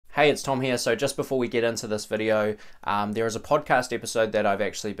Hey, it's Tom here. So just before we get into this video, there is a podcast episode that I've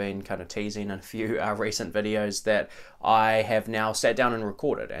actually been kind of teasing in a few recent videos that I have now sat down and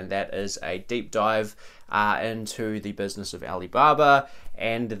recorded, and that is a deep dive into the business of Alibaba,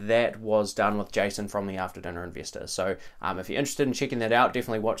 and that was done with Jason from the After Dinner Investor. So if you're interested in checking that out,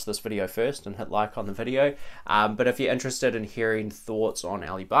 definitely watch this video first and hit like on the video. But if you're interested in hearing thoughts on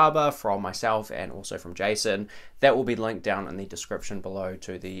Alibaba from myself and also from Jason, that will be linked down in the description below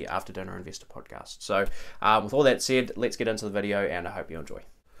to the After Dinner Investor podcast. So with all that said, let's get into the video, and I hope you enjoy.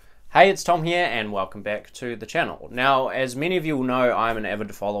 Hey, it's Tom here, and welcome back to the channel. Now, as many of you will know, I'm an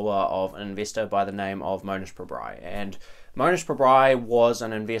avid follower of an investor by the name of Mohnish Pabrai, and Mohnish Pabrai was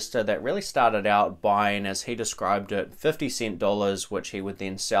an investor that really started out buying, as he described it, 50-cent dollars, which he would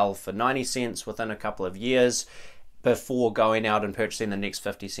then sell for 90 cents within a couple of years, before going out and purchasing the next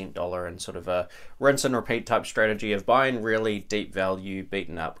 50-cent dollar, and sort of a rinse and repeat type strategy of buying really deep value,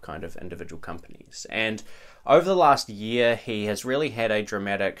 beaten up kind of individual companies. And over the last year, he has really had a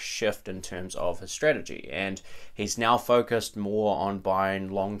dramatic shift in terms of his strategy, and he's now focused more on buying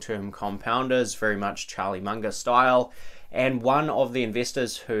long-term compounders, very much Charlie Munger style. And one of the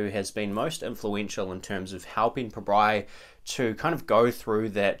investors who has been most influential in terms of helping Pabrai to kind of go through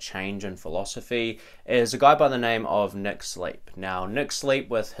that change in philosophy is a guy by the name of Nick Sleep. Now, Nick Sleep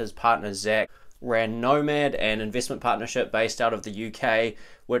with his partner Zach ran Nomad, an investment partnership based out of the UK,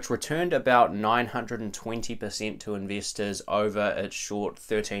 which returned about 920% to investors over its short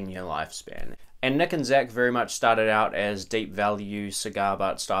 13-year lifespan. And Nick and Zach very much started out as deep value cigar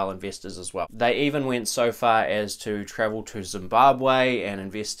butt style investors as well. They even went so far as to travel to Zimbabwe and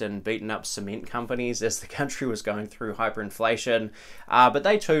invest in beaten up cement companies as the country was going through hyperinflation. But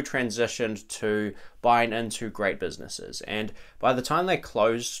they too transitioned to buying into great businesses. And by the time they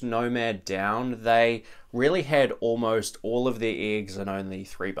closed Nomad down, they really had almost all of their eggs in only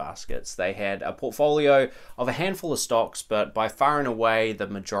 3 baskets. They had a portfolio of a handful of stocks, but by far and away the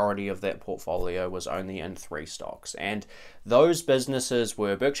majority of that portfolio was only in 3 stocks. And those businesses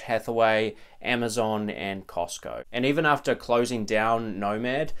were Berkshire Hathaway, Amazon, and Costco. And even after closing down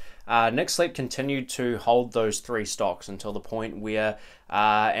Nomad, Nick Sleep continued to hold those 3 stocks until the point where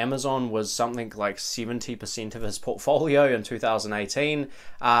Amazon was something like 70% of his portfolio in 2018,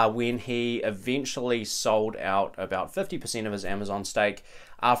 when he eventually sold out about 50% of his Amazon stake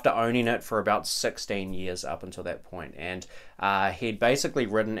after owning it for about 16 years up until that point. And he'd basically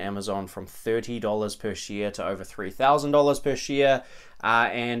ridden Amazon from $30 per share to over $3,000 per share.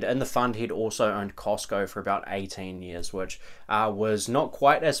 And in the fund, he'd also owned Costco for about 18 years, which was not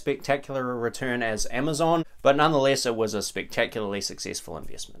quite as spectacular a return as Amazon, but nonetheless, it was a spectacularly successful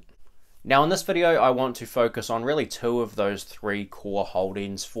investment. Now in this video, I want to focus on really 2 of those 3 core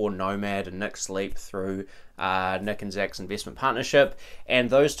holdings for Nomad and Nick Sleep through Nick and Zach's investment partnership, and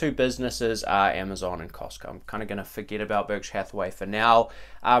those 2 businesses are Amazon and Costco. I'm kind of going to forget about Berkshire Hathaway for now,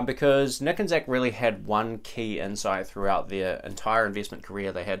 because Nick and Zach really had one key insight throughout their entire investment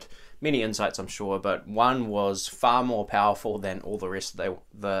career. They had many insights, I'm sure, but one was far more powerful than all the rest of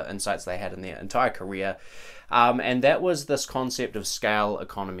the insights they had in their entire career. And that was this concept of scale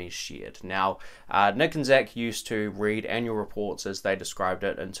economies shared. Now, Nick and Zach used to read annual reports, as they described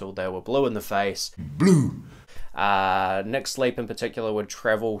it, until they were blue in the face. Blue! Nick Sleep in particular would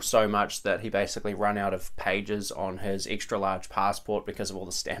travel so much that he basically ran out of pages on his extra large passport because of all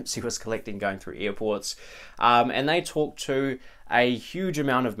the stamps he was collecting going through airports. And they talked to a huge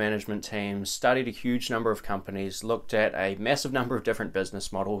amount of management teams, studied a huge number of companies, looked at a massive number of different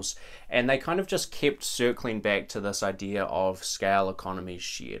business models, and they kind of just kept circling back to this idea of scale economies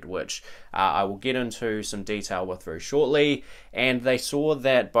shared, which I will get into some detail with very shortly. And they saw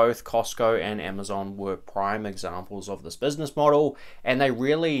that both Costco and Amazon were prime examples of this business model, and they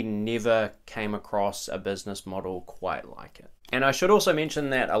really never came across a business model quite like it. And I should also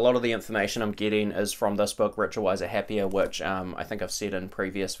mention that a lot of the information I'm getting is from this book, Richer, Wiser, Happier, which I think I've said in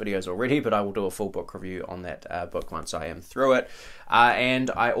previous videos already, but I will do a full book review on that book once I am through it. And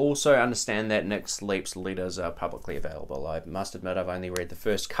I also understand that Nick Sleep's letters are publicly available. I must admit I've only read the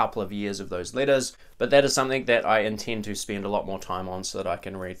first couple of years of those letters, but that is something that I intend to spend a lot more time on so that I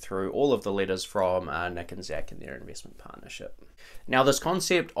can read through all of the letters from Nick and Zach in their investment partnership. Now, this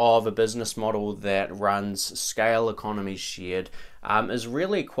concept of a business model that runs scale economies shared is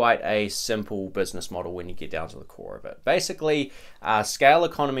really quite a simple business model when you get down to the core of it. Basically, scale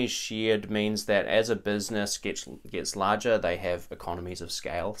economies shared means that as a business gets larger, they have economies of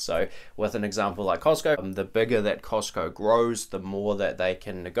scale. So with an example like Costco, the bigger that Costco grows, the more that they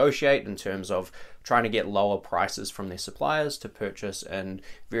can negotiate in terms of trying to get lower prices from their suppliers to purchase in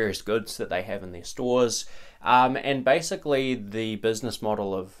various goods that they have in their stores. And basically the business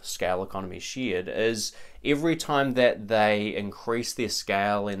model of scale economies shared is every time that they increase their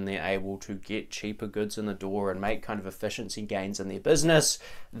scale and they're able to get cheaper goods in the door and make kind of efficiency gains in their business,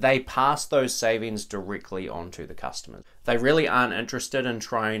 they pass those savings directly onto the customers. They really aren't interested in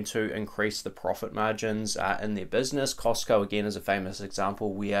trying to increase the profit margins in their business. Costco, again, is a famous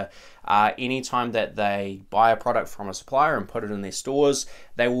example where anytime that they buy a product from a supplier and put it in their stores,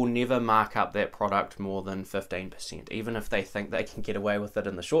 they will never mark up that product more than 15%, even if they think they can get away with it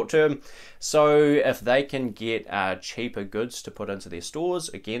in the short term. So if they can get cheaper goods to put into their stores,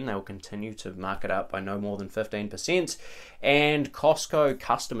 again, they'll continue to mark it up by no more than 15%. And Costco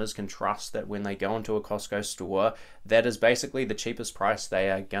customers can trust that when they go into a Costco store, that is basically the cheapest price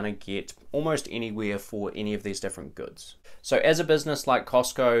they are going to get almost anywhere for any of these different goods. So as a business like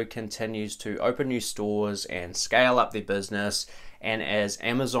Costco continues to open new stores and scale up their business, and as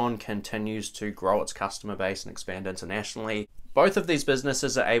Amazon continues to grow its customer base and expand internationally, both of these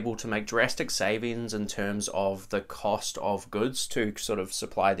businesses are able to make drastic savings in terms of the cost of goods to sort of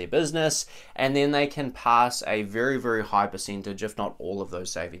supply their business, and then they can pass a very, very high percentage, if not all of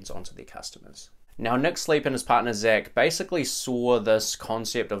those savings, onto their customers. Now, Nick Sleep and his partner Zach basically saw this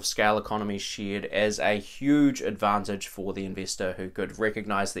concept of scale economies shared as a huge advantage for the investor who could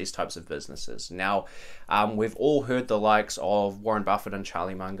recognize these types of businesses. Now, we've all heard the likes of Warren Buffett and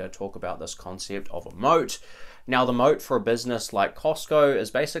Charlie Munger talk about this concept of a moat. Now, the moat for a business like Costco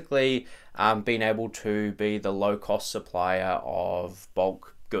is basically being able to be the low-cost supplier of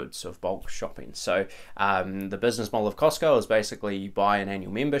bulk goods, of bulk shopping. So the business model of Costco is basically you buy an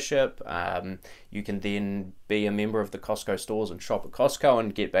annual membership. You can then be a member of the Costco stores and shop at Costco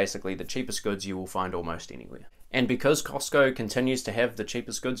and get basically the cheapest goods you will find almost anywhere. And because Costco continues to have the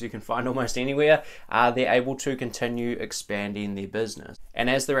cheapest goods you can find almost anywhere, they're able to continue expanding their business. And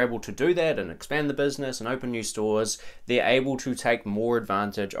as they're able to do that and expand the business and open new stores, they're able to take more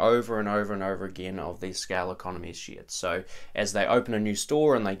advantage over and over and over again of these scale economies shared. So as they open a new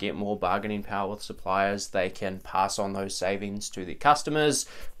store and they get more bargaining power with suppliers, they can pass on those savings to their customers,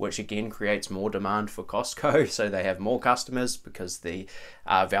 which again creates more demand for Costco. So they have more customers because the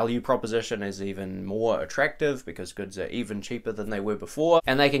value proposition is even more attractive, because goods are even cheaper than they were before,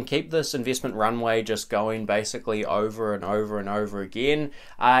 and they can keep this investment runway just going basically over and over and over again,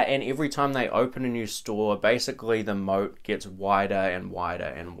 and every time they open a new store, basically the moat gets wider and wider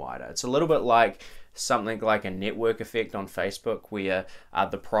and wider. It's a little bit like something like a network effect on Facebook, where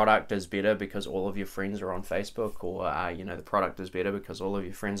the product is better because all of your friends are on Facebook, or the product is better because all of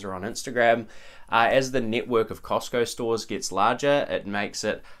your friends are on Instagram. As the network of Costco stores gets larger, it makes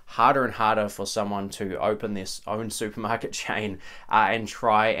it harder and harder for someone to open their own supermarket chain and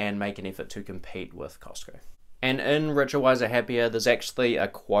try and make an effort to compete with Costco. And in Richer, Wiser, Happier, there's actually a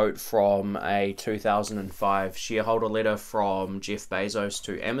quote from a 2005 shareholder letter from Jeff Bezos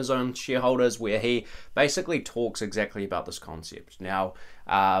to Amazon shareholders, where he basically talks exactly about this concept. Now,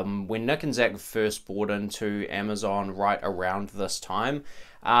 when Nick and Zach first bought into Amazon right around this time,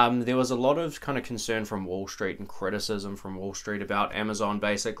 there was a lot of kind of concern from Wall Street and criticism from Wall Street about Amazon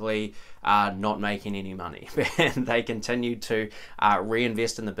basically not making any money. And they continued to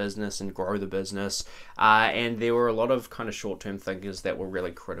reinvest in the business and grow the business. And there were a lot of kind of short-term thinkers that were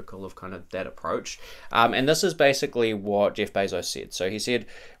really critical of kind of that approach. And this is basically what Jeff Bezos said. So he said,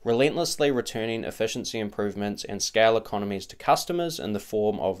 relentlessly returning efficiency improvements and scale economies to customers in the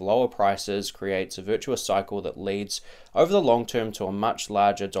form of lower prices creates a virtuous cycle that leads over the long term to a much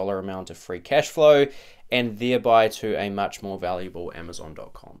larger dollar amount of free cash flow, and thereby to a much more valuable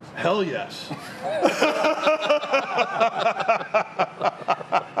Amazon.com. Hell yes.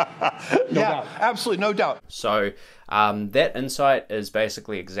 Yeah, absolutely, no doubt. So that insight is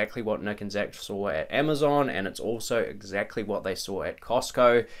basically exactly what Nick and Zach saw at Amazon, and it's also exactly what they saw at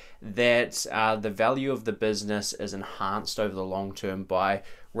Costco, that the value of the business is enhanced over the long term by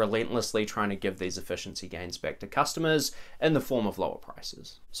relentlessly trying to give these efficiency gains back to customers in the form of lower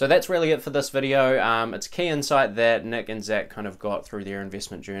prices. So that's really it for this video. It's a key insight that Nick and Zach kind of got through their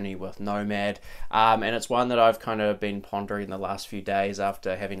investment journey with Nomad, and it's one that I've kind of been pondering the last few days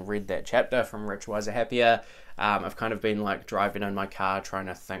after having read that chapter from Rich, Wiser, Happier. I've kind of been like driving in my car trying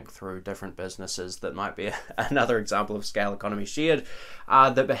to think through different businesses that might be another example of scale economy shared,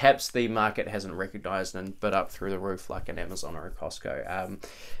 that perhaps the market hasn't recognized and bid up through the roof like an Amazon or a Costco.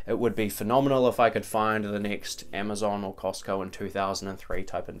 It would be phenomenal if I could find the next Amazon or Costco in 2003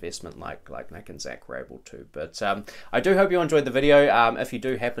 type investment like Nick and Zach were able to. But I do hope you enjoyed the video. If you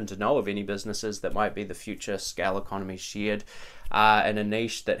do happen to know of any businesses that might be the future scale economy shared, in a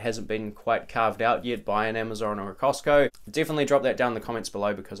niche that hasn't been quite carved out yet by an Amazon or a Costco, definitely drop that down in the comments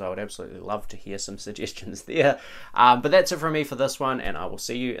below, because I would absolutely love to hear some suggestions there. But that's it from me for this one, and I will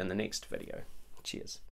see you in the next video. Cheers.